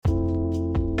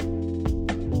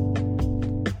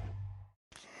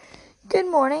Good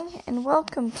morning and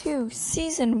welcome to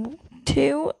Season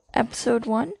 2, Episode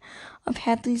 1 of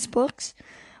Hadley's Books,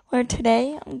 where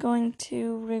today I'm going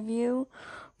to review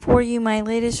for you my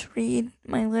latest book,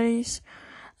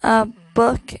 my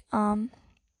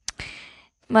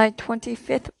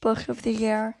 25th book of the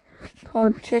year,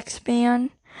 called Chickspan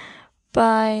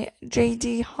by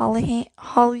J.D.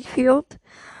 Hollyfield,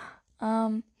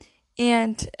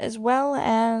 and as well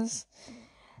as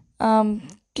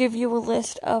give you a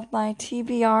list of my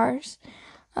TBRs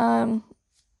for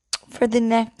the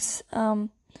next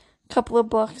couple of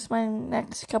books, my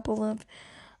next couple of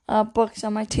books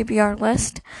on my TBR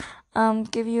list.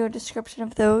 Give you a description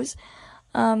of those.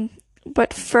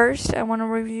 But first, I want to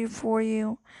review for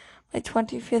you my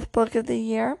 25th book of the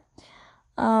year,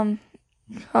 called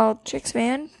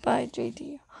Chickspan by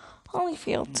J.D.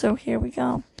 Hollyfield. So here we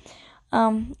go.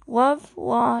 Love,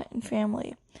 law, and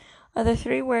family are the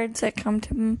three words that come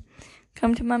to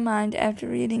my mind after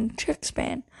reading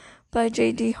Chickspan by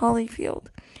J.D. Hollyfield.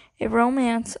 A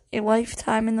romance, a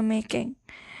lifetime in the making,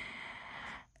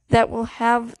 that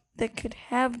could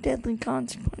have deadly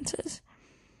consequences.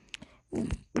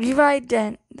 Levi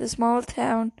Dent, the small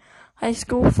town high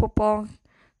school football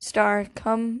star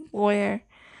come lawyer,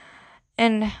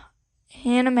 and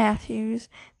Hannah Matthews,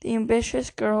 the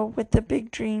ambitious girl with the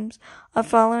big dreams of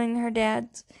following in her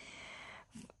dad's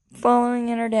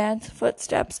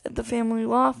footsteps at the family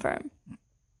law firm.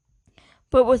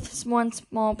 But with one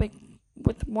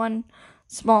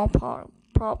small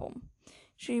problem.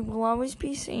 She will always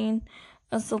be seen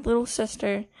as the little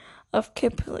sister of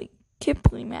Kipley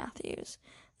Matthews,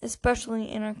 especially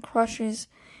in her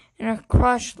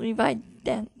crush Levi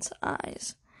Dent's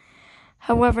eyes.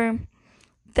 However,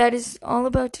 that is all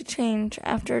about to change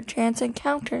after a chance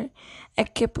encounter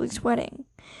at Kipley's wedding.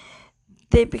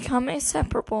 They become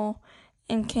inseparable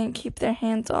and can't keep their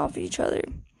hands off each other.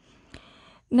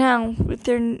 Now, with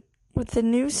the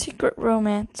new secret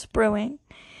romance brewing,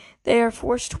 they are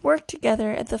forced to work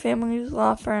together at the family's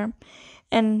law firm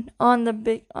and on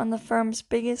the firm's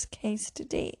biggest case to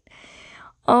date,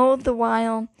 all the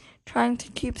while trying to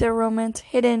keep their romance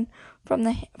hidden from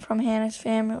Hannah's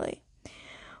family.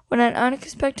 When an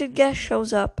unexpected guest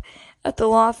shows up at the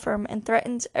law firm and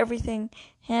threatens everything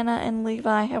Hannah and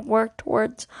Levi have worked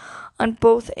towards on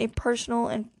both a personal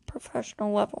and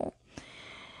professional level,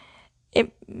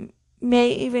 it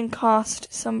may even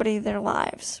cost somebody their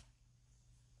lives.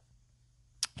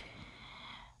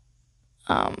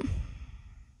 Hold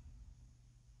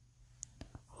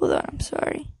on, I'm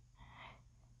sorry.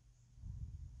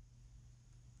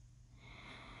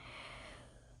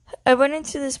 I went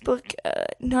into this book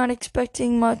not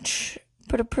expecting much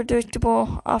but a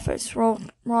predictable office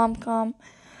rom-com,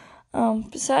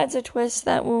 besides a twist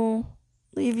that will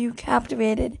leave you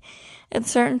captivated at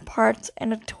certain parts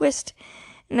and a twist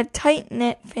in a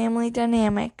tight-knit family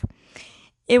dynamic.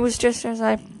 It was just as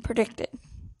I predicted.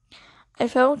 I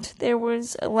felt there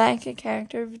was a lack of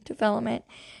character development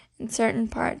in certain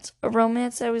parts, a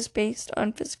romance that was based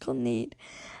on physical need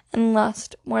and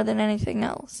lust more than anything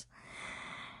else.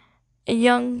 A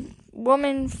young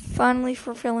woman finally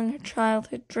fulfilling her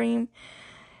childhood dream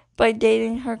by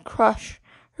dating her crush,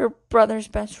 her brother's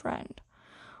best friend,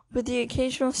 with the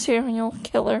occasional serial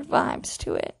killer vibes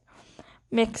to it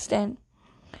mixed in.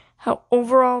 How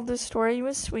overall the story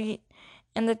was sweet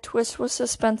and the twist was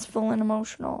suspenseful and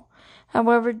emotional.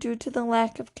 However, due to the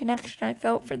lack of connection I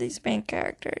felt for these main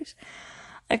characters,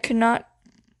 I could not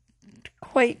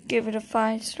quite give it a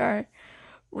 5-star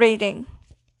rating.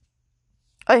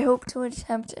 I hope to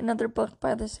attempt another book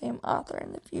by the same author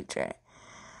in the future.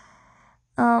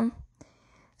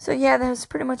 So yeah, that was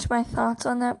pretty much my thoughts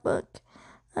on that book.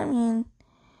 I mean,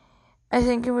 I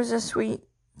think it was a sweet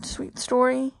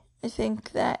story. I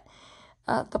think that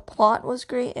the plot was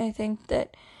great. I think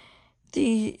that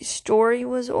the story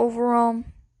was overall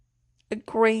a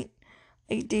great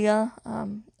idea,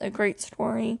 a great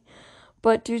story.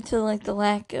 But due to the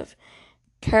lack of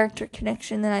character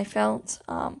connection that I felt,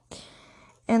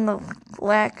 and the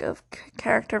lack of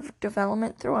character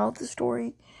development throughout the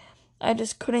story, I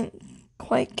just couldn't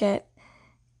quite get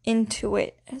into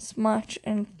it as much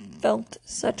and felt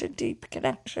such a deep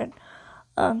connection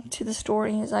to the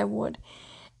story as I would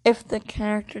if the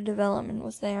character development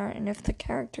was there and if the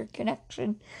character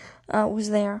connection was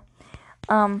there.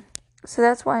 So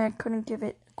that's why I couldn't give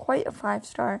it quite a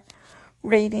 5-star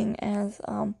rating as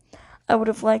I would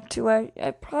have liked to.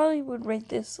 I probably would rate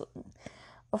this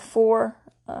a 4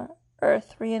 or a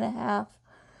 3.5.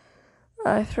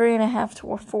 3.5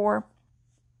 to a 4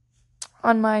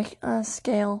 on my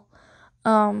scale.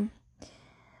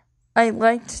 I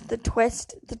liked the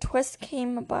twist. The twist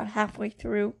came about halfway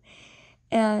through,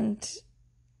 And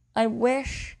I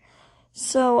wish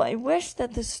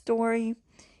that the story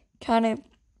kind of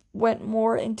went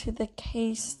more into the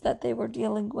case that they were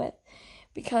dealing with.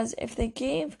 Because if they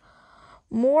gave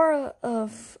more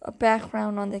of a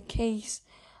background on the case,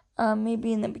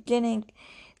 maybe in the beginning,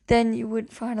 then you would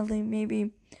finally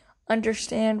maybe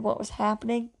understand what was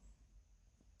happening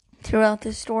throughout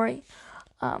the story.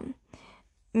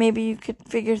 Maybe you could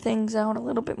figure things out a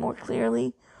little bit more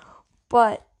clearly,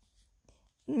 but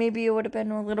maybe it would have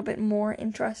been a little bit more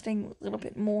interesting, a little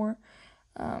bit more,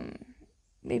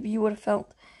 maybe you would have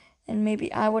felt, and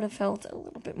maybe I would have felt a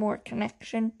little bit more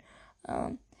connection,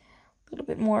 a little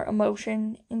bit more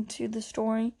emotion into the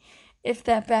story, if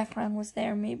that background was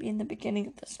there, maybe in the beginning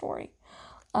of the story.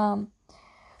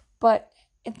 But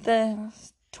the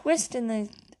twist in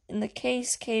the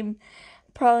case came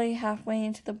probably halfway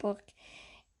into the book,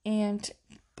 and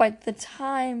by the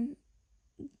time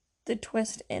the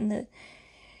twist in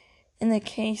the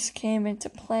case came into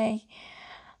play,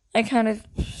 I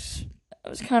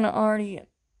was kind of already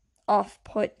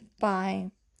off-put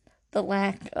by the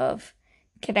lack of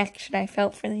connection I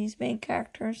felt for these main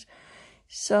characters.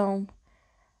 So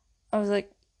I was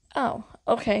like, oh,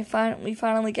 okay, we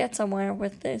finally get somewhere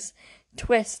with this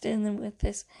twist and then with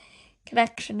this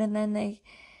connection. And then they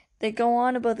go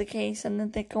on about the case, and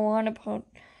then they go on about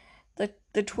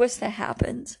the twist that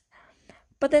happens.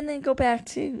 But then they go back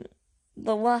to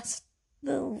the lust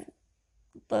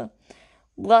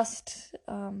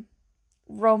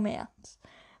romance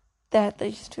that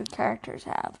these two characters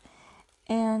have.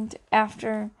 And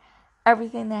after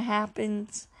everything that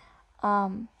happens,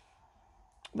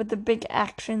 with the big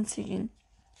action scene,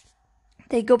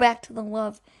 they go back to the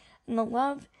love. And the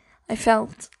love, I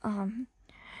felt,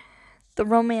 the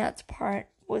romance part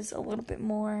was a little bit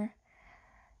more,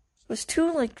 was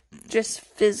too, like, just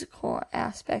physical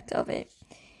aspect of it.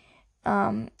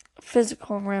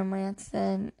 Physical romance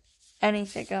than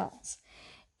anything else.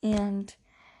 And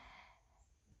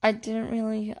I didn't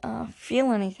really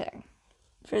feel anything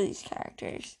for these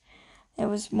characters. It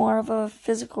was more of a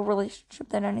physical relationship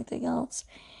than anything else.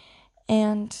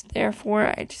 And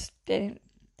therefore, I just didn't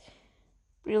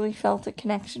really felt a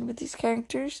connection with these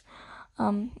characters,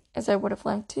 as I would have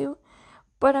liked to.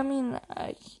 But, I mean,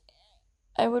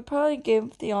 I would probably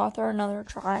give the author another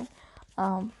try,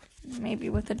 maybe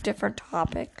with a different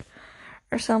topic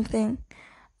or something.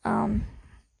 I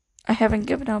haven't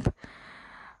given up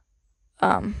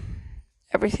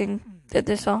everything that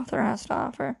this author has to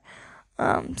offer.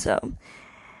 So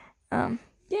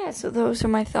those are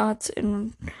my thoughts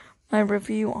and my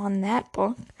review on that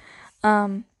book.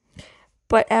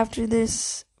 But after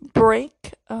this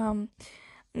break, I'm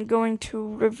going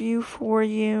to review for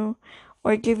you,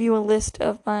 or give you a list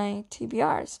of my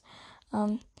TBRs.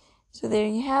 So there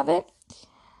you have it.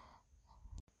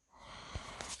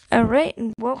 Alright,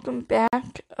 and welcome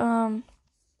back. And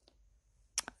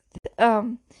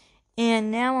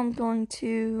now I'm going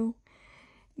to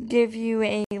give you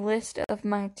a list of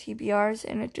my TBRs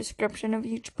and a description of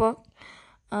each book.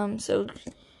 So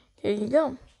here you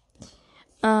go.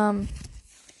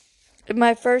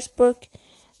 My first book,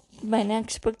 my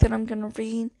next book that I'm going to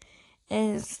read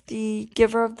is The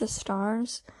Giver of the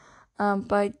Stars,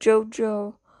 by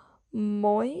Jojo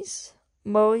Moyes.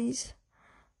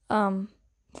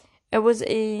 It was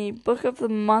a book of the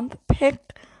month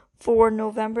pick for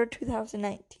November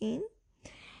 2019.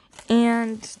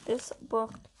 And this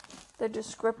book, the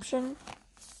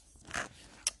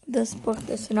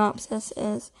synopsis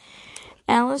is: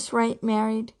 Alice Wright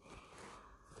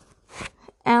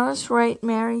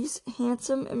marries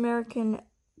handsome American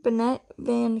Bennett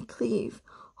Van Cleve,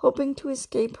 hoping to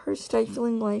escape her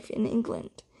stifling life in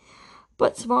England.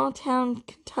 But small-town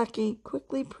Kentucky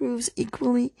quickly proves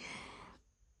equally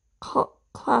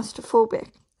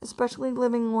claustrophobic, especially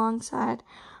living alongside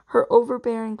her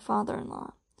overbearing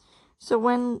father-in-law. So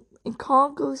when a call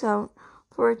goes out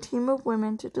for a team of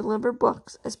women to deliver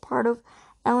books as part of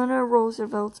Eleanor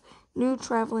Roosevelt's new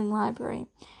traveling library,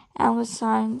 Alice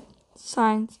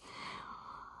signs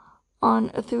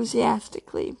on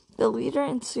enthusiastically. The leader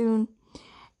and soon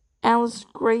Alice's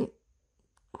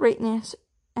greatest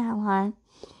ally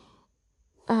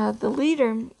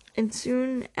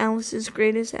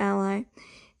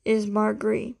is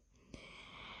Marguerite,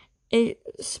 a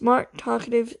smart,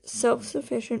 talkative,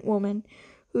 self-sufficient woman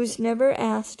who's never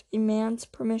asked a man's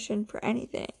permission for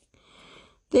anything.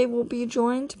 They will be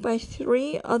joined by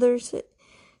 3 other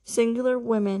singular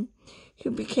women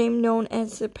who became known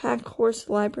as the Pack Horse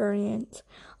Librarians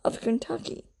of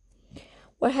Kentucky.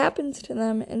 What happens to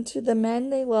them and to the men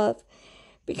they love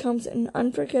becomes an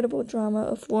unforgettable drama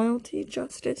of loyalty,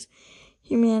 justice,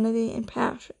 humanity, and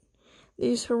passion.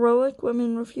 These heroic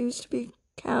women refuse to be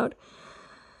cowed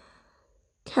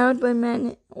by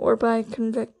men or by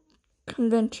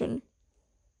convention.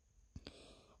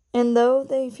 And though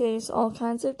they face all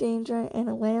kinds of danger in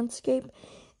a landscape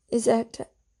in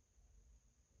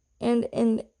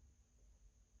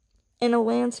a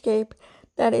landscape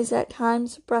that is at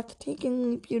times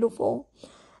breathtakingly beautiful,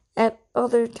 at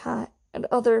other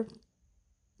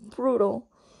brutal,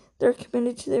 they're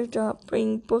committed to their job,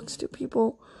 bringing books to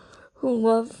people who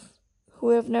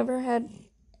have never had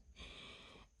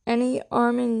any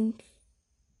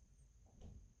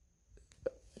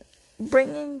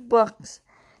bringing books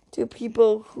to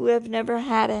people who have never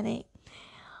had any,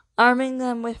 arming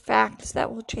them with facts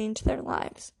that will change their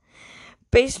lives.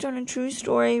 Based on a true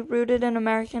story rooted in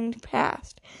American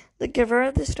past, The Giver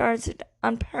of the Stars is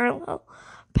unparalleled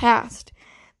past.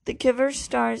 The Giver of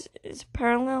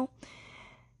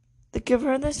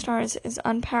the Stars is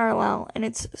unparalleled in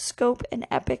its scope and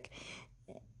epic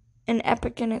in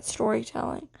its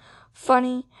storytelling.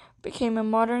 Funny, became a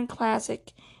modern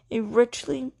classic,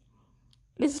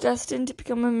 is destined to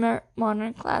become a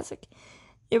modern classic.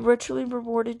 A richly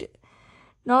rewarded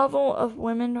novel of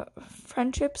women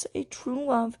friendships, a true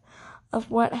love of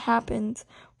what happens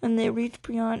when they reach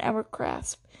beyond our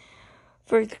grasp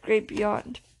for the great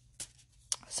beyond.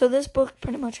 So this book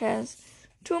pretty much has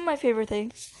two of my favorite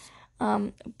things.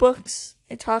 Books.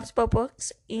 It talks about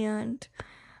books, and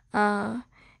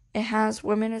it has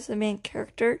women as the main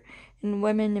character and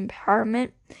women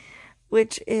empowerment,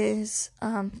 which is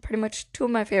pretty much two of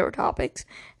my favorite topics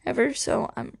ever.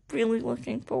 So I'm really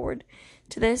looking forward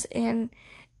to this, and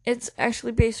it's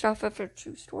actually based off of a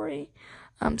true story,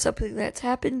 something that's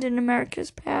happened in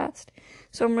America's past.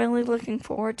 So I'm really looking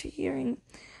forward to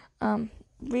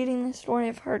reading the story.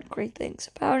 I've heard great things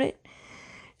about it.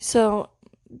 So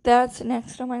that's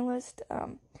next on my list.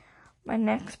 My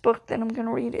next book that I'm going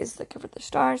to read is The Giver of the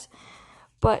Stars.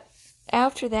 But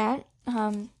after that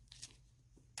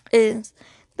is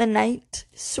The Night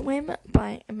Swim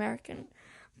by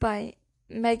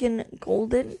Megan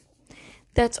Golden.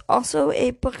 That's also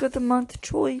a Book of the Month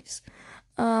choice.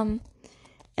 And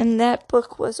that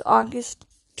book was August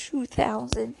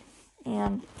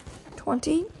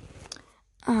 2020.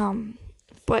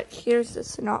 But here's the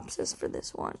synopsis for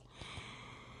this one.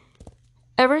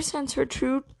 Ever since her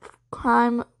true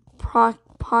crime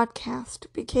podcast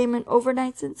became an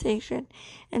overnight sensation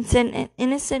and set an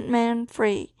innocent man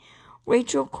free,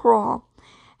 Rachel Crow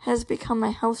has become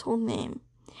a household name,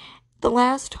 the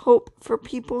last hope for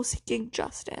people seeking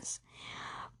justice.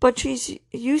 But she's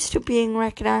used to being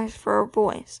recognized for her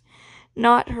voice,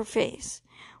 not her face,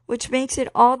 which makes it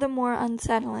all the more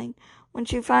unsettling when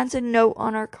she finds a note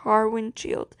on her car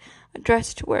windshield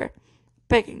addressed to her,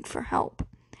 begging for help.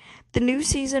 The new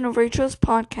season of Rachel's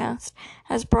podcast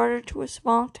has brought her to a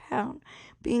small town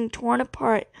being torn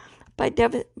apart by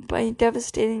a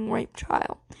devastating rape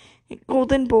trial. A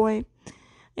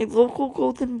local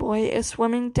golden boy, a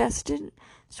swimmer destined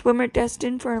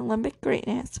for Olympic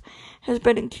greatness, has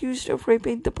been accused of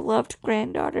raping the beloved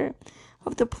granddaughter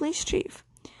of the police chief.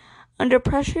 Under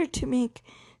pressure to make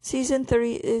season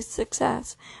 3 a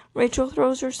success, Rachel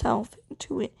throws herself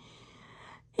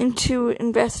into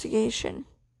investigation.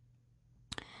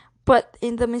 But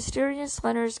the mysterious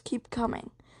letters keep coming.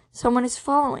 Someone is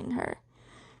following her.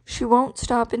 She won't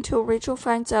stop until Rachel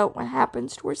finds out what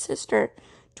happens to her sister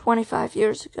 25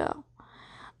 years ago.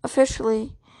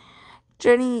 Officially,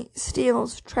 Jenny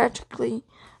Steele's tragically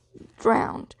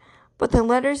drowned, but the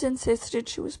letters insisted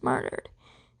she was murdered.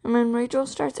 And when Rachel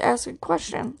starts asking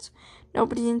questions,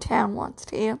 nobody in town wants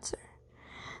to answer.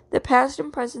 The past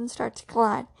and present start to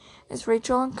collide as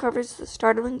Rachel uncovers the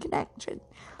startling connection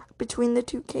between the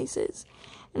two cases,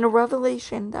 and a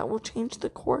revelation that will change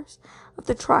the course of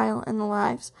the trial and the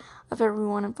lives of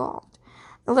everyone involved.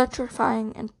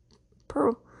 Electrifying and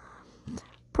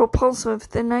propulsive,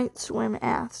 The Night Swim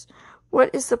asks,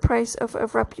 what is the price of a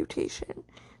reputation?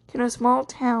 Can a small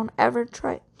town ever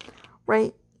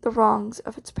right the wrongs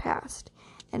of its past?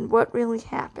 And what really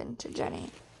happened to Jenny?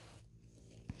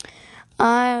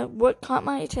 What caught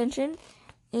my attention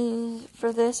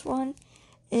for this one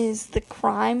is the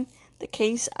crime, the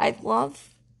case. I love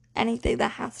anything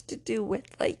that has to do with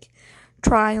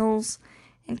trials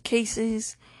and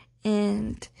cases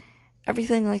and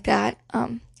everything like that.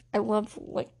 I love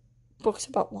books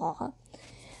about law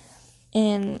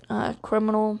and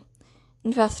criminal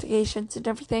investigations and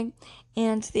everything.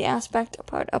 And the aspect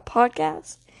about a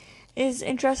podcast is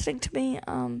interesting to me.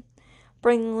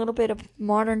 Bringing a little bit of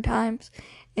modern times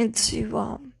into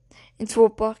a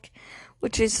book,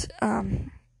 which is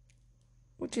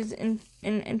which is an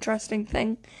interesting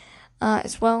thing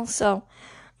as well. So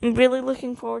I'm really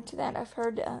looking forward to that. I've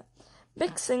heard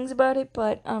mixed things about it,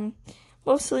 but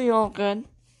mostly all good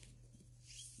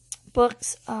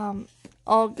books,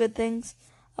 all good things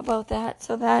about that.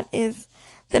 So that is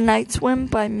The Night Swim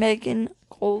by Megan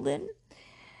Golden.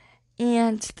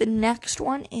 And the next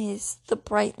one is The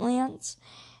Brightlands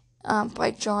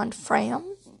by John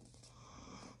Frame.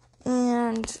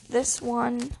 And this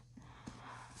one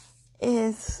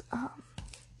is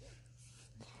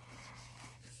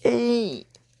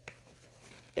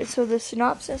so the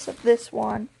synopsis of this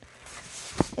one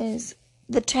is: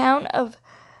 the town of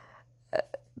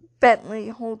Bentley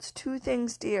holds two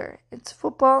things dear: its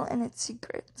football and its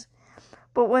secrets.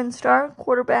 But when star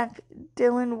quarterback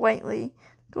Dylan Whiteley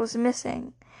goes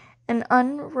missing, an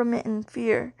unremitting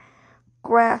fear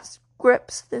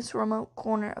grips this remote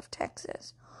corner of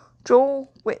Texas.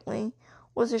 Joel Whitley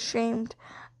was shamed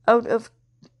out of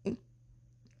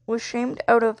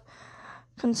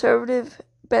conservative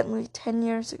Bentley 10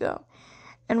 years ago,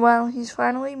 and while he's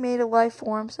finally made a life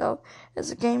for himself as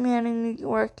a gay man in New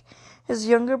York, his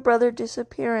younger brother's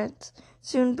disappearance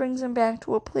soon brings him back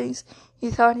to a place he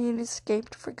thought he'd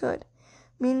escaped for good.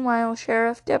 Meanwhile,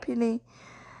 Sheriff Deputy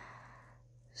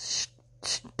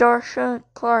Starsha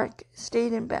Clark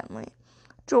stayed in Bentley.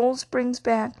 Joel's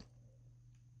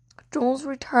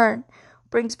return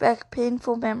brings back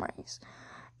painful memories,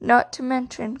 not to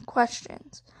mention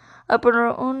questions about her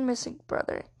own missing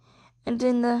brother. And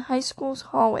in the high school's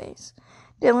hallways,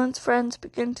 Dylan's friends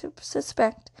begin to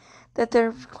suspect that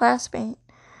their classmate,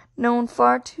 known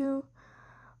far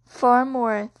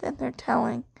more than they're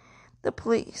telling the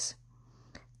police.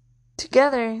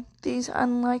 Together, these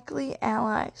unlikely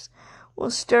allies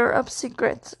will stir up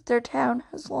secrets their town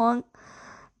has long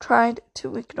tried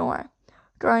to ignore,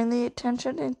 drawing the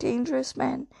attention of dangerous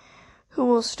men who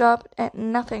will stop at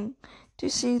nothing to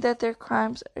see that their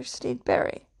crimes are stayed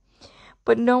buried.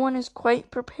 But no one is quite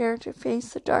prepared to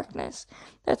face the darkness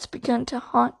that's begun to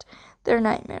haunt their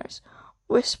nightmares,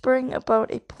 whispering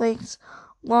about a place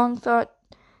long thought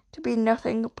to be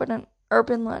nothing but an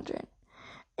urban legend.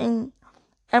 An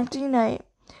empty night,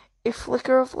 a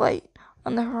flicker of light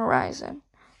on the horizon,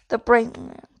 the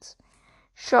Brightlands.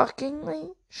 Shocking,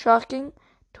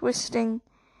 twisting,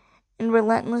 and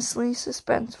relentlessly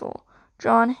suspenseful.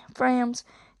 John Frame's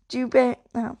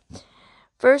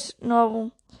first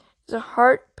novel is a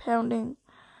heart-pounding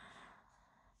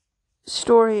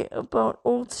story about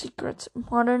old secrets,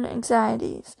 modern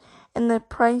anxieties, and the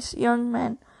price young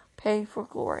men pay for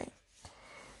glory.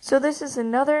 So this is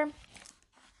another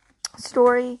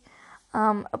story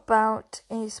about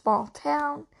a small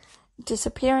town,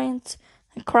 disappearance,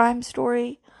 a crime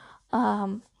story.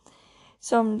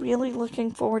 So I'm really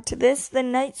looking forward to this. The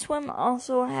Night Swim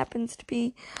also happens to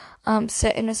be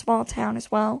set in a small town as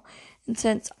well. And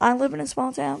since I live in a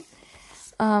small town,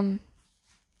 kind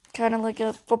of like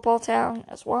a football town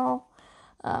as well,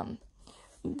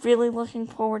 really looking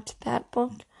forward to that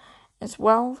book as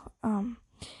well.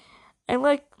 I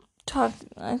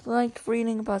like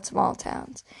reading about small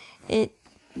towns. It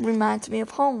reminds me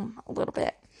of home a little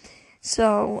bit.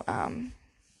 So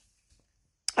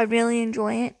I really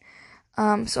enjoy it.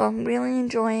 So I'm really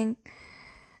enjoying,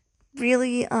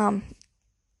 I'm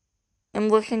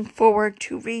looking forward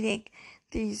to reading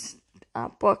these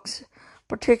books,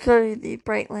 particularly The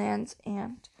Brightlands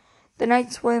and The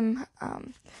Night Swim,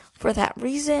 for that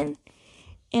reason.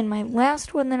 And my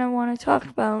last one that I want to talk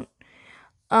about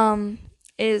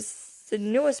is the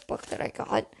newest book that I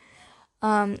got,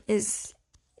 is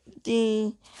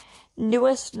the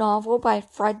newest novel by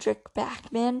Fredrik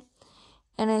Backman,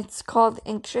 and it's called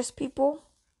Anxious People.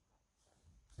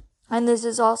 And this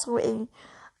is also a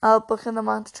Book of the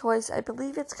Month choice. I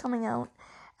believe it's coming out,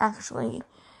 actually.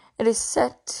 It is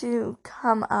set to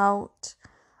come out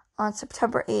on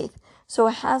September 8th, so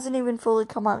it hasn't even fully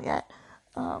come out yet.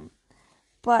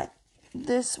 But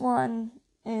this one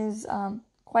is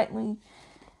quite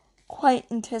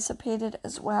anticipated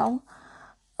as well.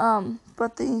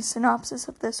 But the synopsis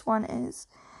of this one is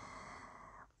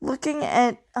looking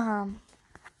at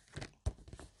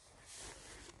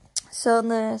so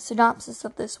the synopsis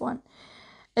of this one: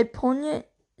 a poignant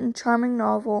and charming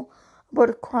novel about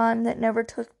a crime that never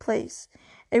took place.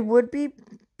 A would-be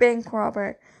bank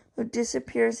robber who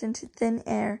disappears into thin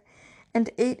air,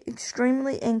 and 8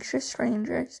 extremely anxious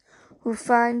strangers who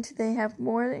find they have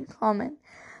more in common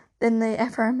than they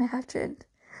ever imagined.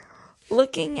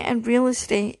 Looking at real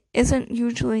estate isn't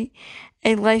usually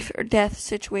a life or death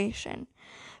situation,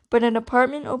 but an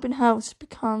apartment open house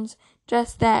becomes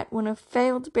just that when a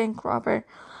failed bank robber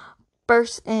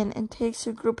bursts in and takes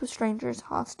a group of strangers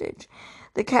hostage.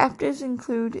 The captives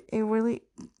include a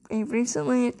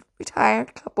recently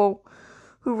retired couple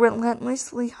who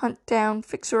relentlessly hunt down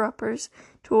fixer-uppers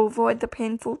to avoid the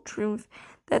painful truth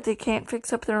that they can't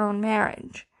fix up their own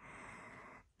marriage.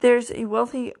 There's a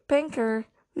wealthy banker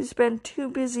who's been too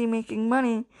busy making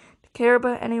money to care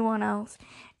about anyone else,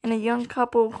 and a young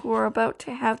couple who are about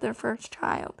to have their first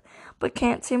child, but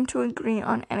can't seem to agree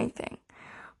on anything,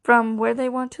 from where they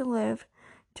want to live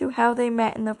to how they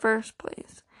met in the first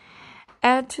place.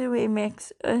 Add to a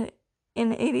mix an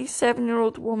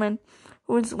 87-year-old woman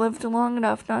who has lived long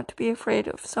enough not to be afraid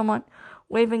of someone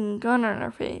waving a gun in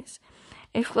her face,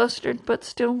 a flustered but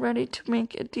still ready to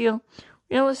make a deal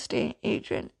real estate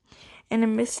agent, and a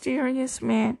mysterious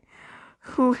man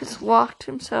who has locked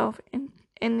himself in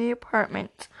the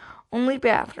apartment's only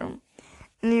bathroom.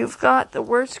 And you've got the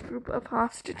worst group of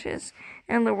hostages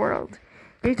in the world.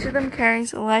 Each of them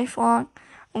carries a lifetime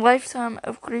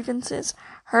of grievances,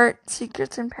 hurt,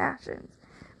 secrets, and passions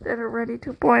that are ready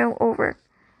to boil over.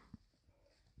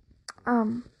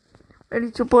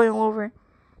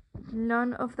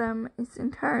 None of them is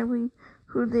entirely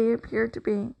who they appear to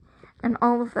be, and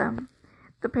all of them,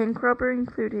 the bank robber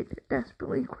included,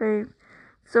 desperately crave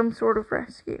some sort of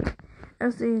rescue.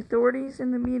 As the authorities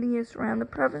and the media surround the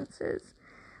premises,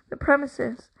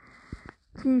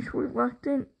 these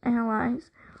reluctant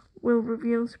allies will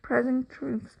reveal surprising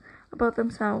truths about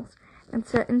themselves and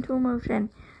set into motion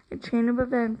a chain of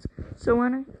events so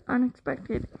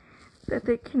unexpected that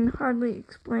they can hardly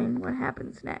explain what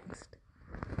happens next.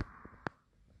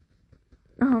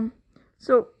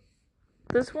 So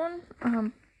this one,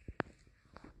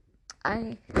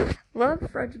 I love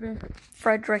Fredrik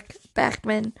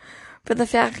Backman for the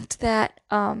fact that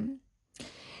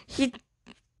he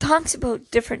talks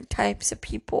about different types of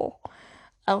people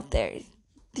out there.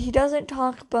 He doesn't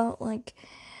talk about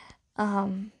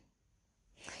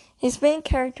his main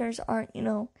characters aren't,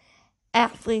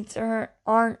 athletes or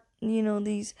aren't,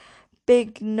 these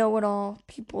big know-it-all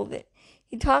people. That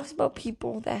he talks about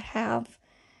people that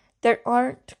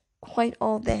aren't quite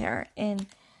all there and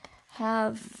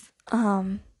have,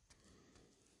 he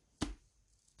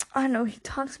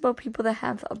talks about people that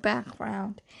have a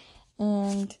background,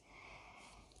 and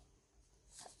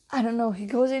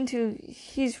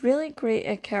he's really great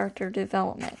at character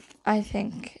development. I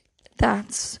think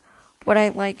that's what I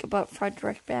like about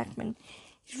Fredrik Backman.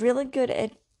 He's really good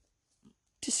at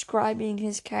describing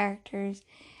his characters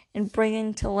and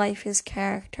bringing to life his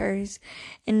characters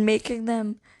and making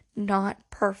them not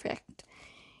perfect.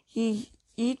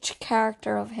 Each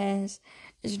character of his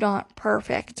is not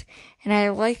perfect, and I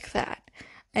like that.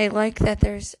 I like that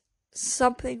there's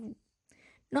something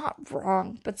not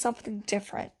wrong, but something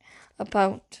different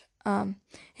about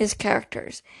his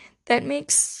characters that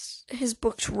makes his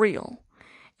books real,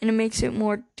 and it makes it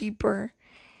more deeper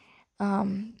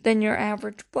than your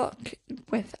average book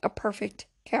with a perfect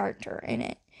character in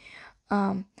it.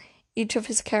 Each of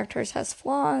his characters has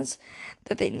flaws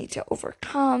that they need to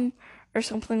overcome or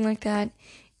something like that.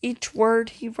 Each word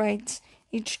he writes,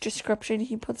 each description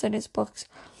he puts in his books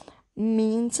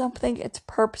means something. It's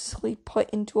purposely put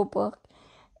into a book,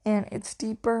 and it's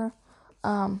deeper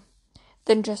than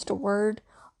just a word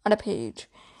on a page.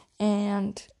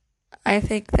 And I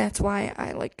think that's why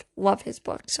I love his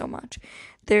book so much.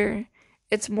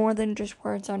 It's more than just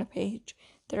words on a page.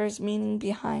 There is meaning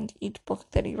behind each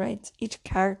book that he writes, each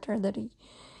character that he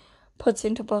puts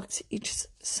into books, each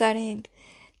setting.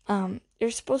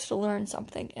 You're supposed to learn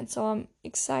something, and so I'm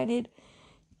excited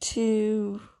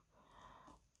to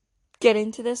get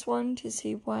into this one to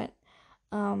see what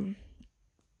kind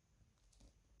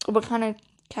of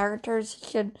characters he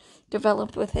can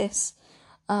develop with this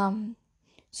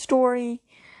story.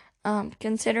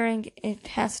 Considering it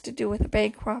has to do with a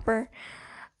bank robber.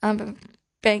 I'm a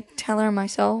bank teller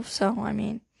myself, so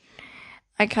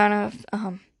I kind of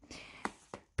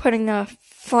putting a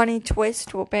funny twist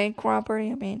to a bank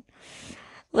robbery.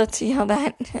 Let's see how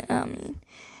that.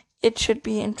 It should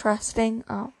be interesting.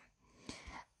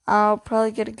 I'll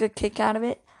probably get a good kick out of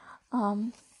it.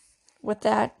 With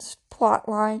that plot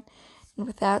line and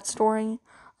with that story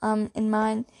in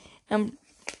mind. I'm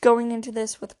going into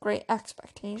this with great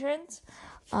expectations.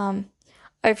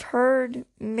 I've heard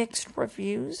mixed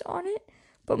reviews on it,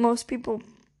 but most people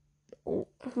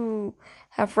who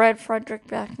have read Fredrik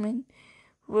Backman,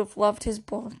 who have loved his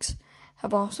books,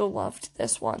 have also loved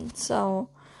this one. So,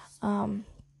 I'm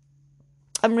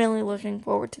really looking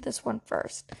forward to this one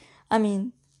first.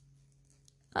 In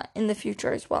the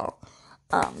future as well.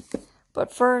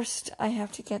 But first, I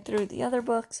have to get through the other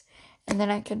books, and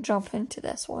then I can jump into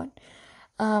this one.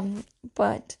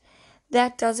 But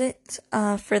that does it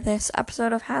for this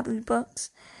episode of Hadley's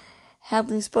Books.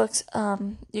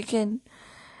 You can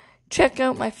check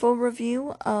out my full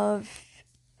review of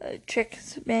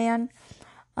Chick's Man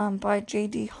by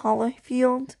J.D.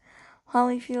 Hollyfield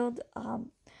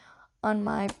on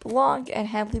my blog at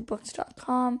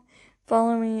hadleybooks.com.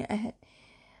 Follow me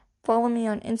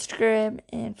on Instagram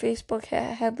and Facebook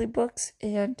at Hadley Books.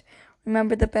 And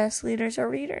remember, the best leaders are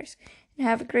readers. And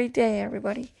have a great day,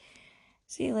 everybody.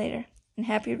 See you later. And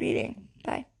happy reading.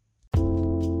 Bye.